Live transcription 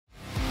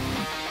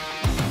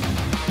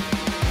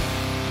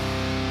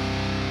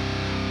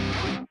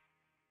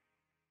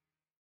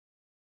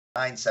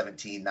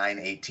917,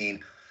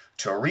 918.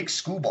 Tariq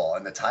Skubal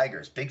and the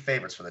Tigers, big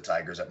favorites for the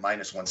Tigers at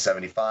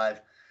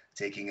 -175,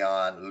 taking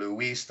on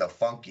Luis the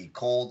Funky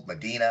Cold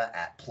Medina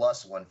at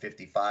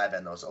 +155,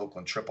 and those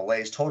Oakland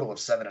AAAs. Total of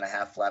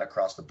 7.5 flat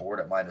across the board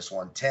at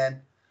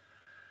 -110.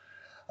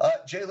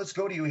 Jay, let's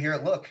go to you here.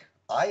 Look,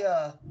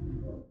 I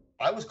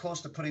was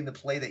close to putting the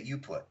play that you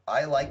put.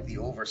 I like the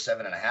over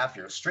 7.5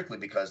 here, strictly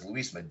because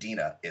Luis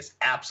Medina is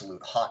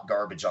absolute hot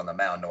garbage on the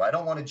mound. No, I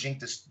don't want to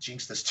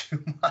jinx this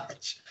too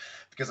much,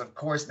 because of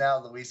course now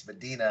Luis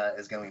Medina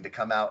is going to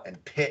come out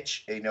and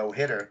pitch a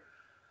no-hitter.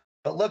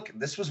 But look,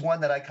 this was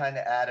one that I kind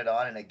of added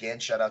on, and again,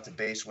 shout out to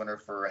Basewinner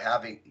for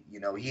having,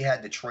 he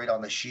had Detroit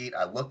on the sheet.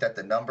 I looked at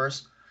the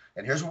numbers,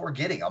 and here's what we're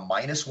getting: a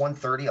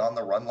 -130 on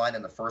the run line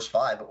in the first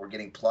 5, but we're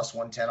getting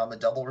 +110 on the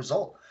double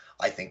result.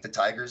 I think the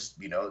Tigers,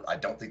 I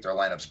don't think their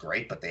lineup's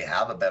great, but they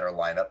have a better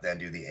lineup than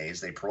do the A's.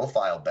 They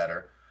profile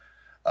better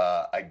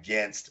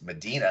against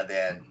Medina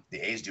than the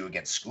A's do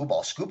against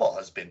Skubal. Skubal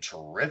has been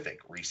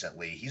terrific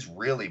recently. He's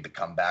really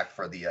come back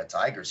for the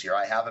Tigers here.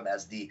 I have him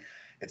as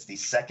it's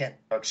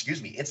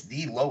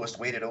the lowest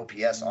weighted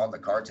OPS on the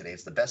card today.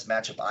 It's the best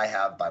matchup I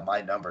have by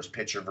my numbers,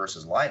 pitcher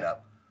versus lineup.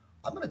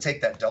 I'm going to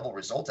take that double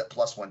result at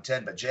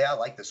 +110. But Jay, I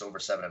like this over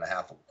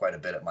 7.5 quite a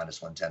bit at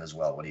 -110 as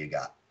well. What do you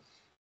got?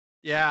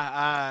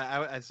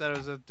 Yeah, I said it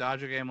was a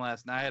Dodger game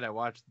last night. I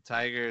watched the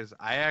Tigers.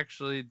 I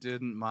actually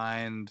didn't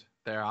mind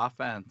their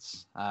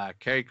offense.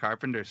 Kerry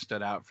Carpenter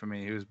stood out for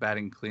me. He was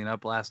batting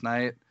cleanup last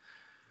night.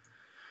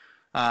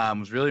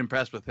 Was really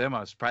impressed with him.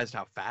 I was surprised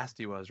how fast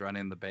he was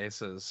running the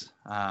bases.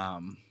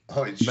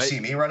 Did you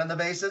see me running the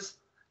bases?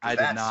 I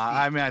did not.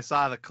 I mean, I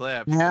saw the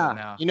clip.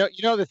 Yeah. No.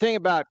 You know the thing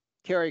about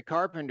Kerry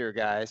Carpenter,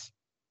 guys,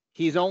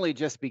 he's only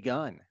just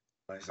begun.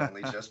 He's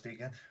only just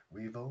begun.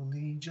 We've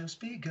only just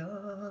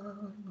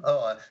begun.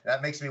 Oh,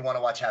 that makes me want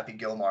to watch Happy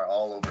Gilmore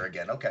all over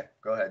again. Okay,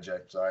 go ahead,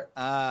 Jay. Sorry.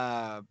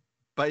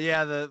 But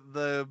yeah,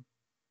 the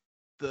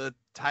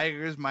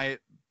Tigers might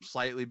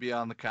slightly be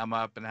on the come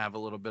up and have a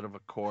little bit of a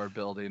core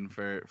building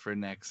for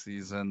next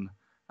season.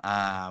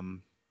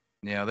 They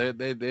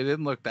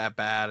didn't look that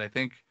bad. I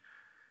think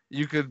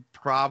you could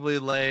probably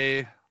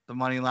lay the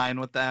money line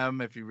with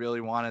them if you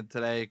really wanted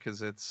today,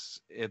 because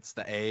it's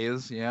the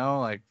A's.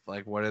 Like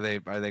what are they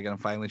going to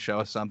finally show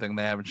us something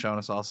they haven't shown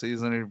us all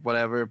season or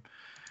whatever?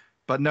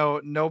 But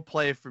no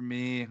play for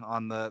me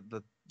on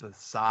the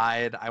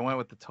side. I went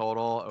with the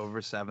total over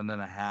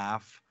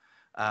 7.5.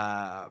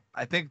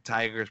 I think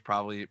Tigers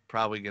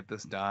probably get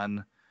this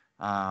done.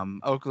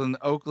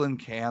 Oakland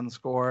can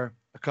score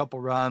a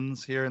couple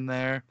runs here and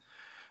there.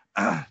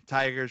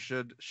 Tigers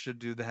should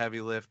do the heavy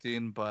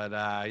lifting, but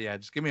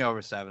just give me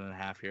over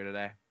 7.5 here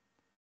today.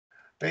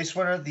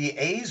 Basewinner, the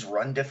A's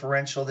run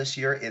differential this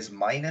year is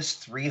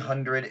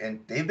 -300,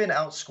 and they've been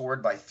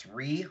outscored by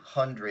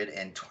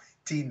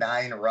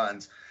 329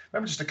 runs.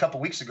 Remember just a couple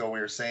weeks ago we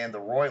were saying the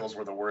Royals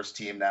were the worst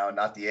team now,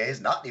 not the A's.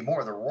 Not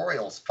anymore. The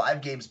Royals 5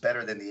 games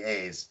better than the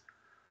A's.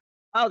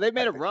 Oh, they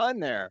made a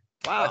run there.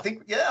 Wow. I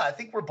think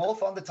we're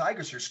both on the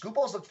Tigers here.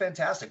 Scoopballs look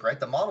fantastic, right?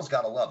 The model's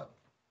got to love him.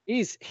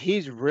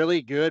 He's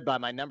really good by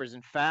my numbers.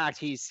 In fact,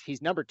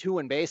 he's number 2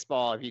 in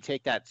baseball if you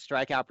take that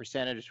strikeout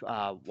percentage,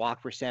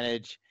 walk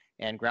percentage,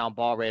 and ground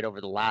ball rate over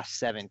the last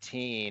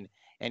 17.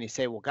 And you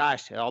say, well,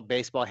 gosh, all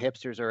baseball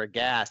hipsters are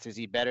aghast. Is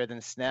he better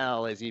than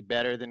Snell? Is he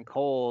better than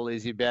Cole?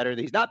 He's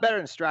not better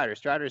than Strider.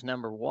 Strider's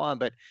number 1.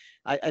 But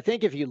I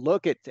think if you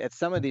look at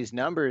some of these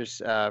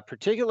numbers,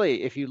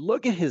 particularly if you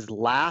look at his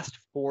last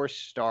 4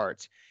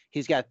 starts,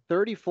 he's got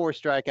 34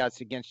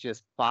 strikeouts against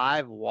just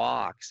 5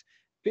 walks.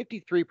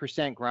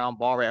 53% ground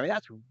ball rate. I mean,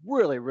 that's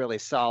really, really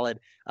solid.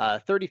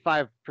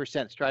 35%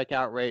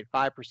 strikeout rate,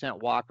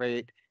 5% walk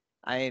rate.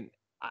 I mean,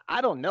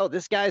 I don't know.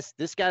 This guy's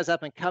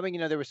up and coming.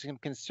 There was some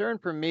concern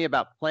for me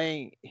about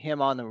playing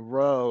him on the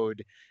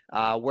road,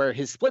 where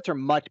his splits are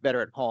much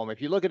better at home.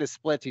 If you look at his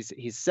splits,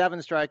 he's 7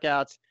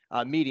 strikeouts,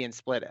 median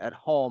split at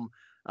home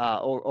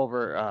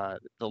over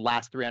the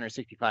last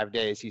 365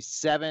 days. He's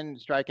 7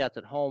 strikeouts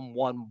at home,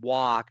 1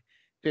 walk.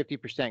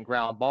 50%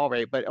 ground ball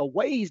rate, but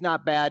away he's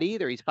not bad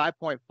either. He's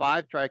 5.5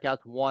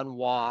 strikeouts, 1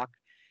 walk,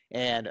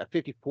 and a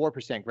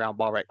 54% ground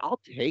ball rate. I'll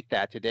take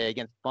that today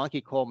against Funky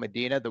Cole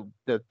Medina.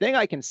 The thing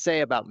I can say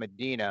about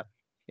Medina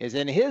is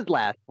in his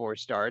last 4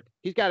 starts,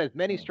 he's got as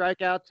many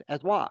strikeouts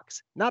as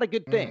walks. Not a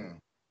good thing.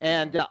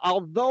 And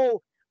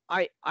although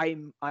I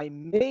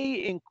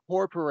may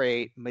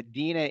incorporate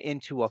Medina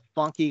into a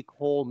Funky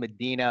Cole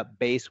Medina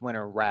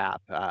Basewinner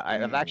rap.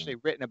 I've actually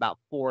written about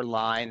 4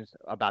 lines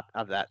of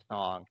that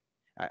song.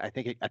 I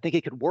think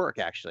it could work,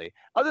 actually.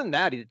 Other than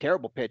that, he's a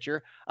terrible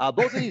pitcher.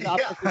 Both of these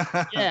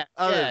offenses,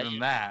 Other than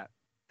that,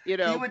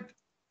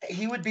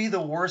 he would be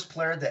the worst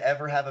player to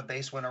ever have a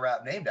Basewinner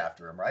rap named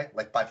after him, right?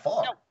 Like by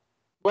far. No.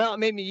 Well,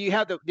 maybe you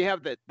have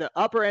the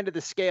upper end of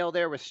the scale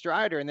there with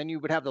Strider, and then you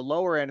would have the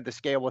lower end of the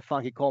scale with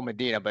Funky Cole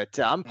Medina. But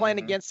I'm playing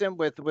against him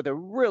with a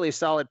really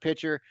solid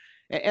pitcher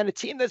and a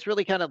team that's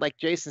really kind of, like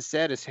Jason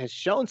said, has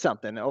shown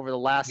something over the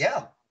last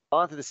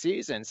month of the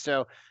season.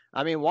 So,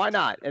 I mean, why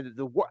not? And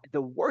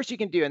the worst you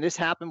can do, and this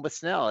happened with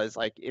Snell, is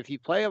like if you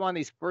play him on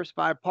these first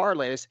 5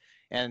 parlays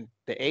and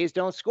the A's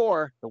don't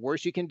score, the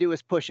worst you can do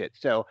is push it.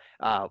 So,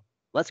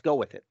 let's go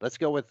with it. Let's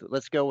go with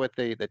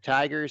the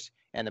Tigers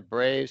and the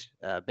Braves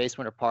base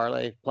winner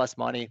parlay plus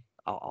money.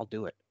 I'll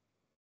do it.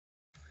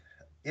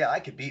 Yeah, I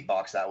could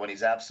beatbox that one.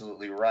 He's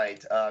absolutely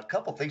right. A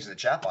couple things in the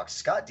chat box.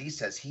 Scott D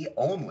says he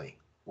only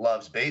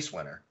loves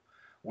Basewinner,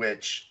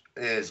 which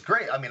is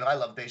great. I mean, I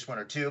love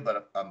Basewinner too,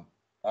 but I'm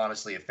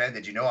honestly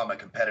offended. You know, I'm a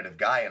competitive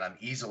guy and I'm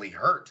easily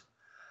hurt.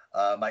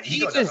 My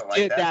ego doesn't like that.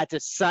 He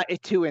just did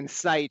that to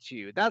incite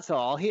you. That's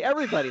all.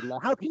 Everybody.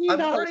 How can you I'm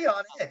not? already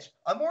on edge.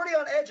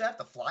 I have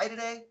to fly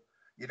today.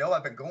 You know,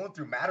 I've been going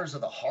through matters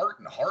of the heart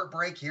and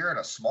heartbreak here in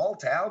a small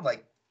town.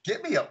 Like,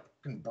 get me a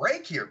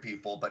break here,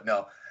 people. But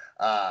no,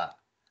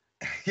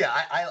 yeah,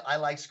 I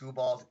like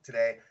Screwball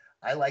today.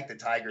 I like the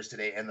Tigers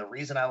today. And the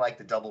reason I like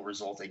the double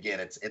result, again,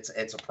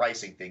 it's a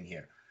pricing thing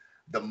here.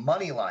 The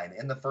money line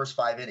in the first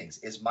 5 innings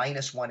is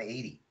minus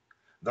 180.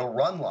 The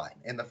run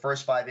line in the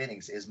first 5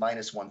 innings is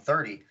minus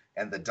 130.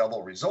 And the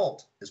double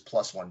result is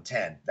plus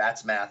 110.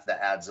 That's math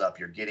that adds up.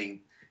 You're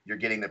getting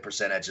the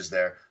percentages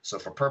there. So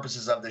for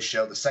purposes of this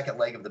show, the second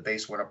leg of the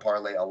base winner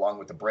parlay, along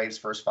with the Braves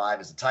first 5,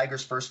 is the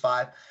Tigers first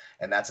 5,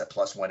 and that's at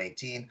plus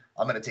 118.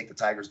 I'm going to take the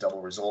Tigers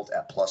double result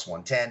at plus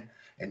 110,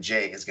 and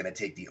Jay is going to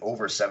take the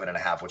over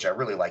 7.5, which I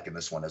really like in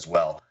this one as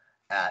well,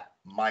 at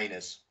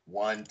minus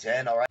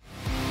 110. All right.